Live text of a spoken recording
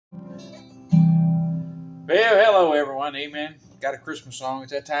Well, hello everyone, amen. Got a Christmas song.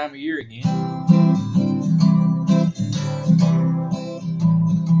 It's that time of year again.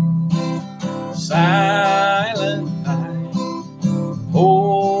 Silent night,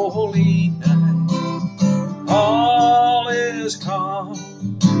 holy night, all is calm,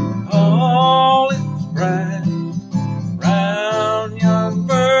 all is bright, round young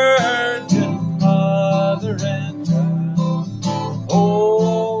virgin mother and child,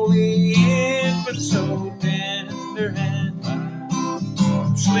 holy infant so tender and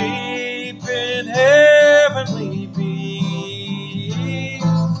mild, sleep in heavenly peace,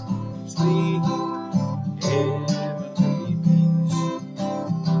 sleep heavenly peace.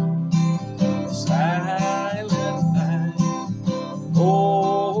 Silent night,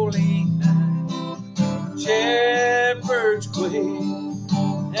 holy night, shepherds quake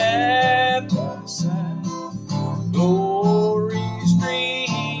at thy side, glory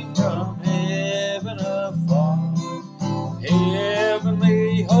stream from heaven afar,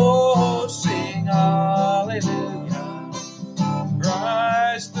 heavenly hosts sing hallelujah,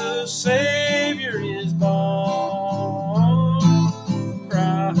 Christ the Savior is born,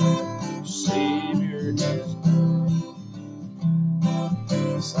 Christ the Savior is born.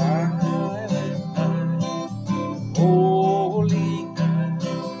 Silent night, holy night,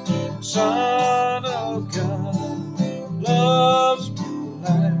 Son of God, love's pure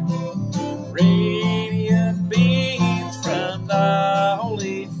light, radiant beams from thy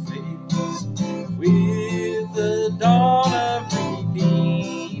holy face, with the dawn of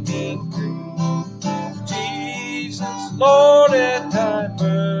redeeming grace. Jesus, Lord, at thy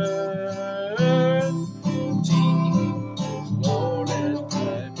birth, Jesus, Lord, at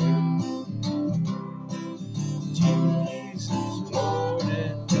thy birth, Jesus, Lord,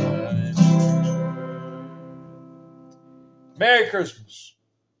 at thy birth. Merry Christmas.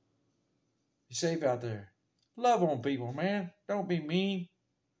 Be safe out there. Love on people, man. Don't be mean.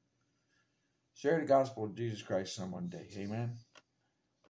 Share the gospel of Jesus Christ some one day. Amen.